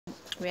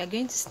We are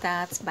going to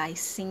start by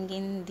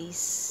singing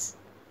this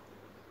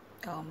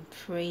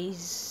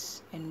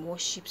praise and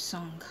worship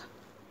song,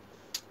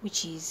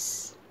 which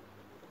is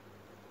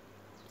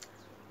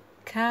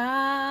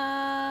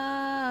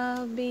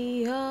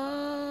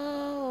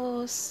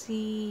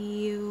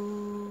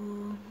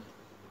Kabiosio,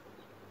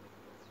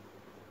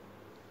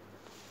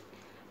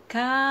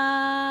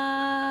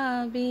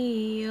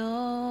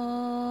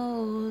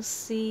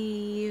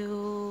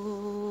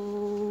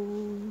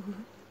 Kabiosio,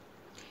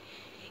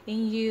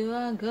 and you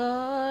are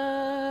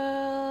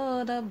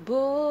God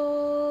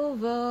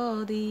above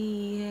all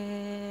the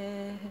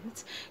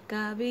earth.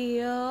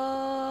 Kabiosio,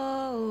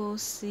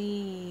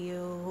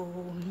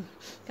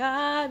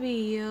 Kabiosio,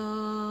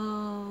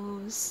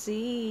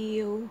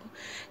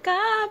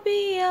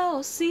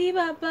 Kabiosi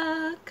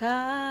Baba,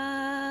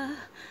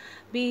 Kabiosio,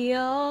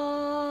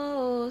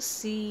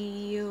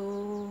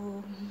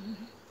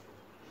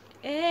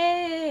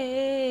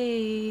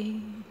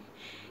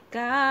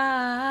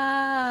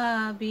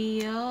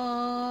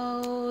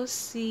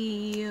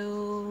 Kabiosio.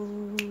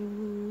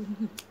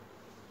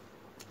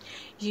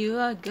 You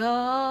are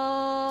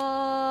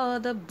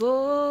God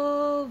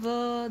above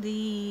all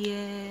the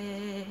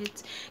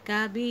earth.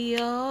 Kabiosio,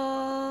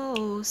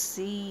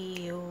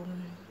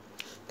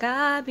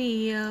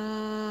 Kabiosio.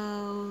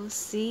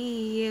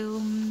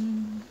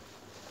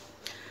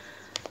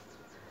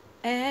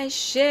 Ẹ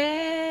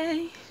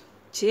ṣé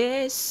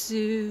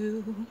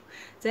Jésù,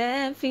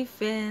 tẹ́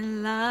fífẹ́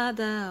ńlá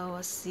dá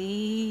wa sí.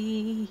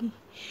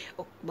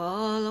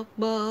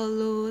 Ọ̀pọ̀lọpọ̀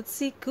ló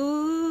ti kú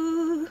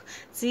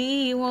tí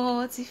wọ́n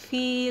ti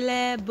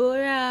filẹ̀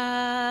bora.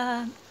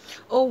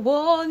 Owó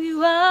ni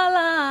wà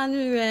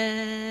láàánú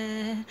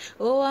rẹ̀,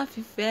 ó wá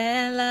fífẹ́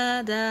ńlá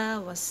dá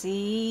wa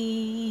sí.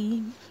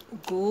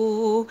 Ògo,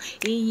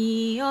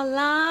 ìyìn,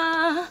 ọlá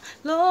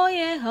ló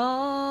yẹ ọ́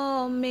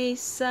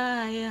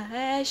Mèsáyà.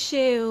 Ẹ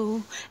ṣé o,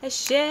 ẹ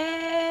ṣé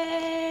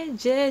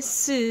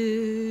Jésù,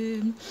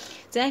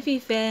 tẹ́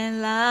fífẹ́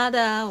ńlá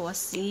dá wa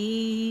sí.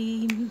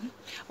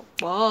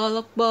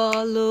 Ọ̀pọ̀lọpọ̀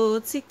ló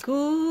ti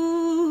kú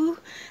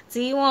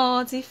tí wọ́n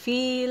ti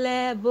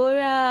filẹ̀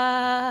bora.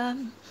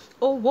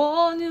 Owó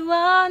ni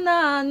wà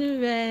láàánú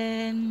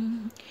rẹ̀,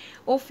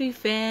 ó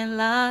fífẹ́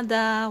ńlá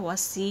dá wa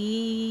sí.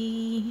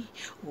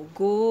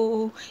 Ògo,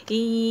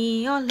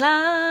 ìyìn, ọlá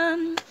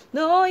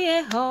ló yẹ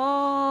ọ́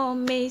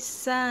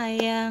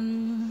Mèsáyà.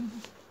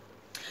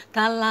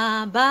 Ta la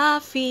bá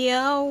fi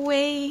ọ́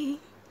wé?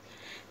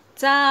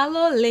 Ta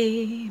ló lè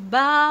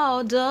bá ọ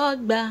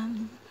dọ́gba?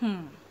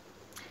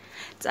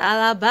 Ta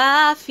la bá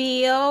fi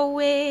ọ́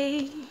wé?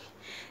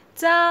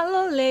 Ta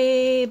ló lè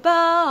bá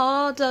ọ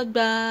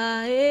dọ́gba?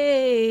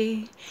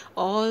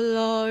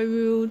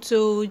 Ọlọ́run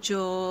tó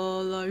jọ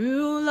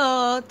Ọlọ́run lọ,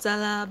 ta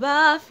la bá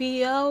fi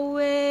ọ́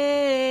wé?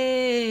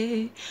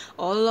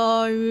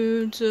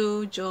 Ọlọ́run tó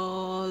jọ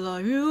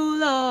Ọlọ́run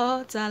lọ,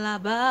 ta la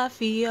bá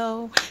fi ọ́?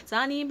 Ta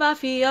ni bá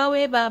fi ọ́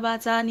wé bàbá?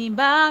 Ta ni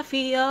bá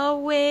fi ọ́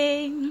wé?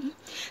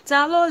 Ta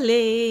ló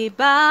lè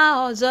bá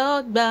ọ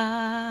dọ́gba?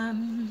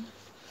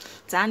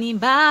 Ta ni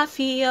bá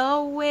fi ọ́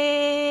wé?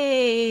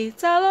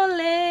 Ta ló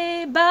lè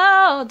bá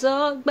ọ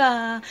dọ́gba?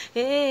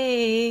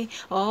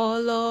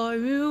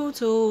 Ọlọ́run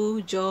tó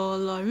jọ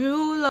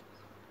Ọlọ́run lọ.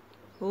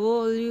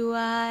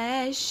 Olúwa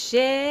ẹ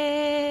ṣé,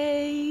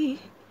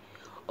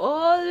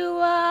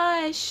 Olúwa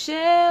ẹ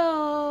ṣé o,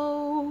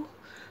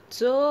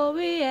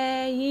 torí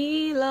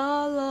ẹ̀yin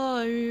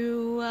lọ́lọ́run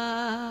wa.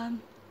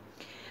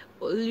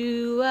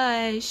 Olúwa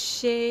ẹ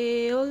ṣé,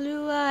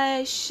 Olúwa ẹ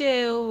ṣé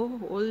o,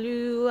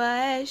 Olúwa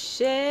ẹ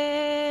ṣé.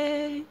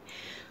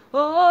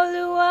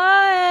 Olúwa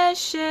ẹ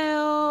ṣé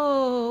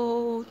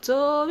o,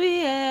 torí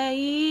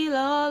ẹ̀yin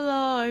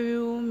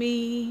lọ́lọ́run mi.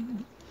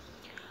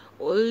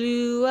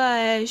 Olúwa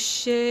ẹ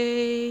ṣé.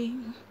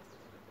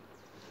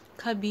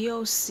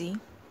 Kábíyèsí,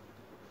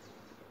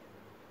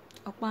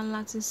 ọ̀pá ńlá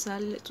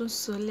tó ń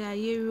sọlé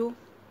ayé ró,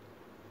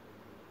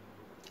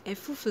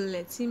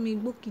 ẹ̀fúùfùlẹ̀ tí mi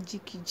gbó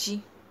kìjikìji.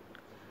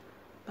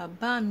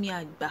 Bàbá mi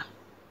àgbà,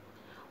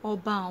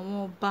 ọba àwọn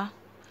ọba,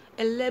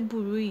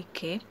 ẹlẹ́bùrú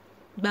ìkẹ́,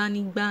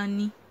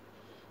 gbanigbani,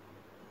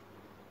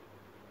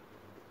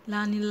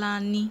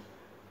 lániláni,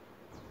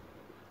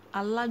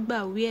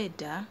 alágbàwí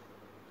ẹ̀dá.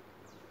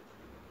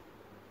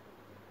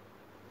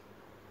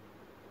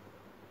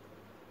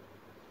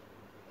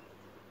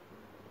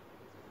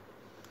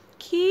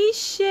 Kì í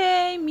ṣe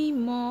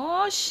mímọ̀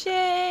ọ́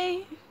ṣe,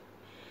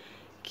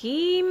 kì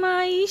í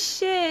máa í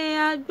ṣe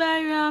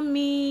agbára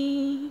mi,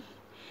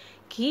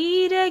 kì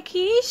í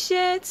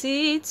ṣe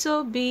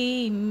títóbi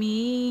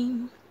mi.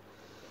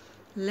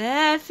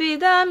 Lẹ fi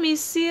dá mi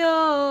sí o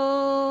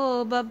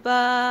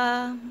bàbá.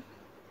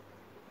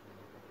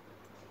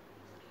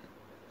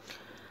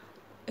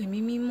 Ẹ̀mí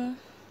mímọ́,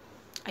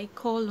 I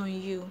call on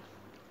you.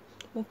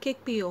 Mo ké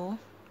pè ọ́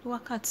ní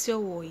wákàtí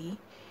ọ̀wọ̀ yìí.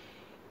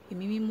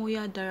 Ẹ̀mí mímọ́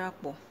yá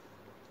darapọ̀,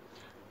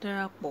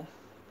 darapọ̀.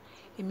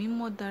 Ẹ̀mí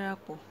mímọ́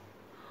darapọ̀,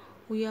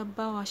 ó yá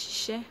bá wa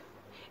ṣiṣẹ́.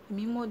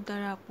 Ẹ̀mí mímọ́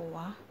darapọ̀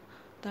wá,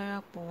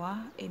 darapọ̀ wá.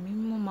 Ẹ̀mí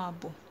mímọ́ máa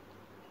bọ̀,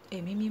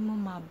 ẹ̀mí mímọ́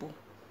máa bọ̀,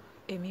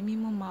 ẹ̀mí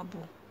mímọ́ máa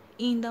bọ̀.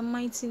 In the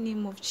mighty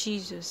name of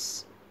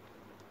Jesus.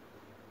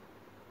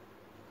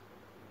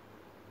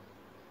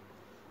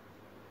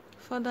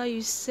 Father,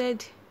 you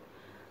said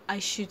I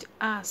should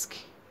ask.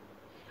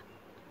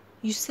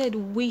 You said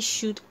we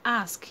should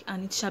ask,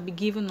 and it shall be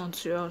given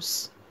unto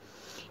us.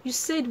 You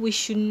said we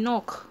should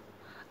knock,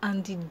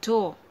 and the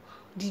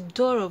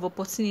door of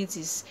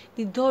opportunities,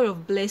 the door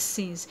of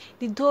blessings,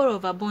 the door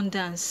of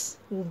abundance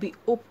will be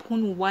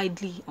opened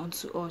widely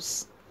unto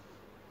us.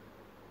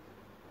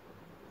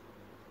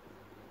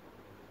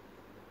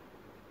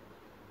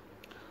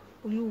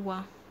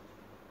 Olúwa,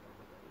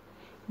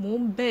 mò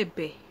ń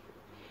bẹ̀bẹ̀,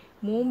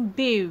 mò ń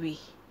béèrè.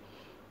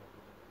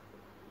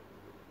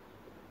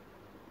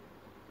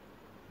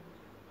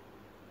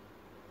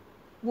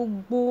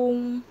 Gbogbo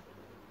ohun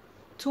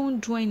tó ń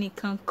dùn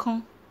ẹnìkankan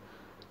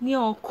ní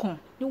ọkàn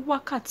ní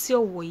wákàtí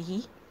ọ̀wọ̀ yìí,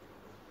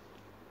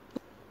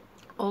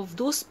 of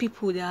those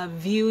people that are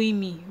viewing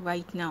me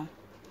right now,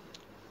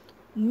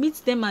 meet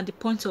them at the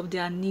point of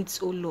their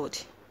needs, O Lord.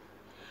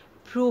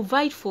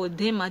 Provide for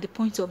them at the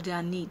point of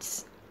their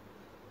needs.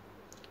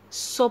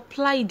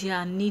 Supply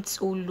their needs,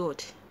 O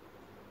Lord.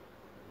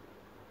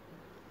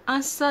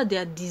 Answer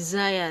their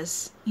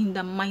desires in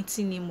the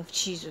mighty name of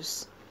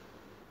Jesus.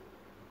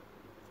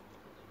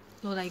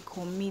 Lord, I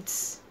commit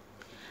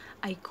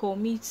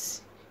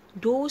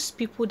those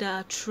people that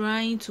are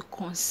trying to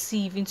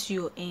conceive into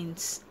your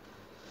hands.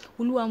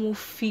 Olúwa, mo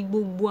fi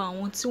gbogbo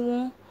àwọn tí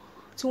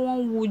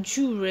wọ́n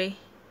wojú rẹ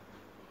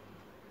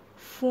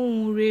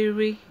fún ohun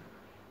rere,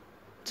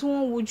 tí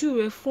wọ́n wojú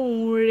rẹ fún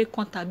ohun rere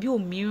kan tàbí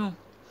òmíràn.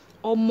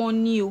 Ọmọ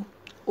ni o,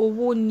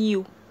 owó ni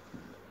o,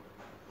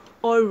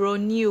 ọrọ̀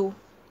ni o,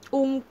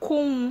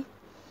 ohunkóhun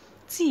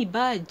tí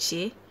ìbá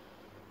jẹ́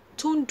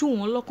tó ń dùn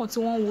wọ́n lọ́kàn tí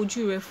wọ́n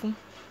wojú rẹ fún.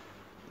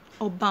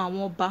 Ọba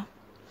àwọn ọba,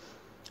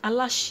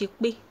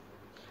 aláṣepé,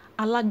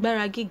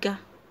 alágbára gíga,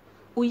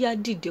 ó yá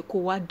dìde kó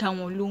wá dá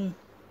wọn lóhùn.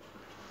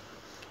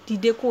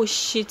 Dìde kó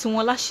ṣe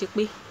tiwọn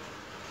láṣepé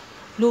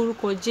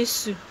lórúkọ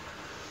Jésù.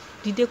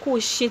 Dìde kó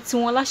ṣe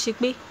tiwọn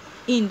láṣepé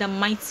in the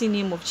mighty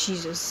name of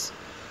Jesus.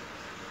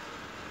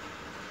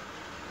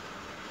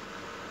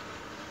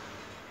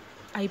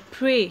 I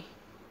pray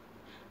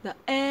that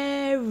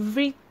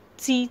every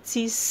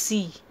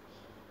TTC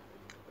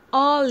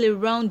all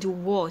around the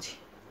world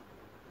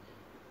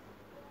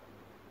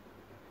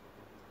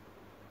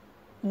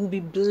will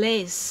be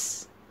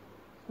blessed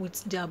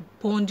with their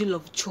bundle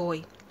of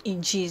joy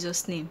in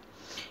Jesus' name.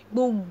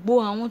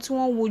 Gbogbo àwọn tí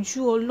wọ́n wojú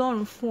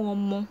Ọlọ́run fún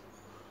ọmọ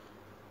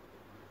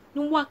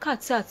ní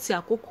wákàtí àti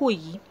àkókò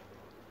yìí,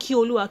 kí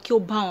Olúwa kí ó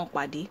bá wọn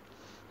pàdé,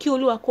 kí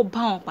Olúwa kó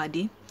bá wọn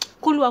pàdé,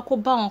 k'Olúwa kó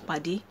bá wọn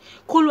pàdé,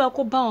 k'Olúwa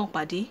kó bá wọn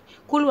pàdé,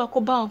 k'Olúwa kó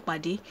bá wọn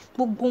pàdé.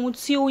 Gbogbo ohun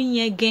tí ó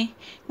yẹngẹn,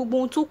 gbogbo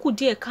ohun tó kù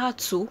díẹ̀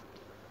káàtó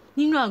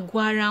nínú àgọ́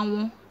ara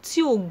wọn tí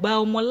ò gba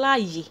ọmọ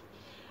láàyè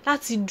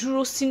láti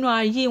dúró sínú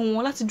ayé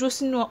wọn, láti dúró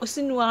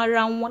sínú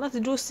ara wọn, láti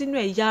dúró sínú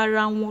ẹ̀yà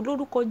ara wọn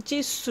lórúkọ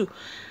Jésù.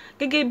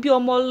 Gẹ́gẹ́ bí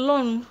ọmọ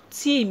Ọlọ́run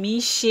tí èmi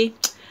ń ṣe,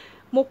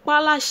 mo pa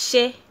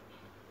láṣẹ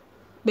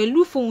pẹ̀lú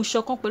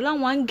ìfohùnṣọ̀kan pẹ̀lú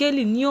àwọn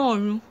áńgẹ́lì ní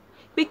ọ̀run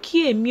pé kí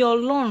èmi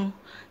Ọlọ́run,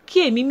 kí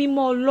èmi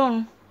mímọ́ Ọlọ́run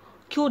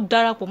kí ó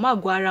darapọ̀ mọ́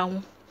àgọ́ ara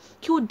wọn,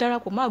 kí ó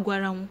darapọ̀ mọ́ àgọ́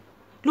ara wọn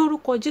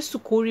lórúkọ Jésù.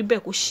 Kó rí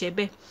bẹ́ẹ̀, kó ṣẹ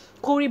bẹ́ẹ̀,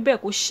 kó rí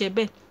bẹ́ẹ̀, kó ṣẹ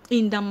bẹ́ẹ̀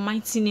in the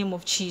mighty name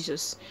of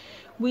Jesus.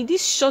 With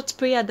this short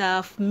prayer that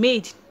I've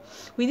made,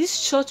 with this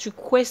short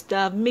request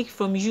that I've made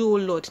from you, O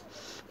Lord,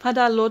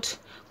 Father, Lord,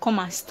 come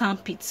and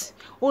stamp it.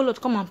 Oh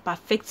Lord, come and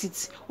perfect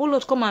it. Oh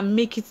Lord, come and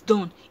make it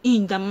done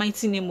in the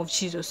mighty name of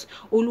Jesus.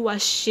 Olúwa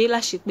ṣe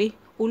láṣepé.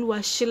 Olúwa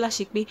ṣe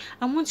láṣepé.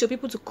 I want your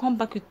people to come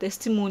back with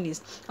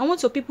testimonies. I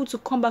want your people to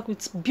come back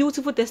with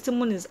beautiful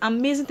testimonies,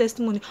 amazing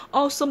testimonies,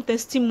 awesome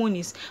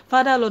testimonies.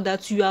 Father, Lord,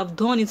 that you have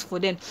done it for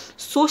them.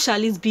 So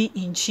shall it be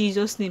in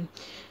Jesus' name.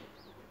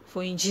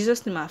 For in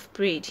Jesus' name I've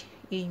prayed.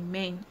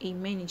 Amen.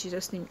 Amen. In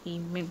Jesus' name,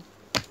 amen.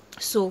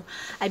 So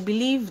I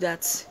believe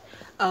that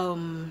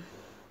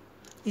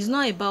it's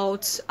not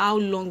about how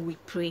long we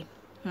pray.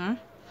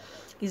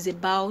 It's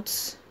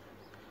about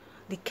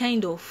the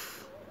kind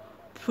of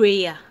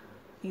prayer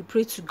you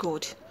pray to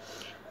God.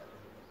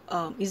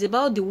 It's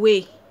about the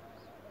way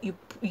the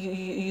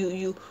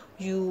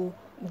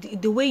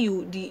way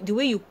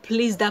you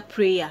place that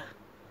prayer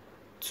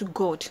to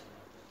God.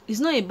 It's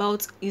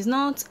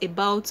not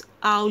about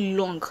how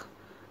long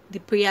the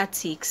prayer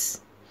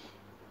takes.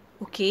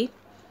 Okay,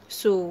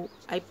 so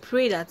I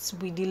pray that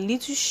with the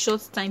little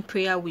short time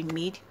prayer we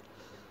made,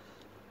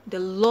 the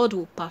Lord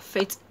will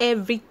perfect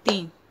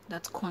everything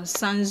that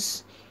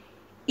concerns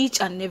each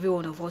and every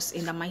one of us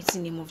in the mighty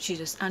name of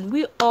Jesus. And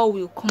we all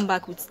will come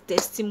back with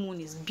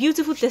testimonies,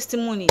 beautiful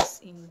testimonies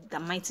in the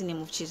mighty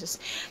name of Jesus.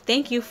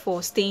 Thank you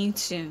for staying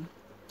tuned.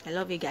 I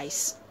love you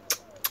guys.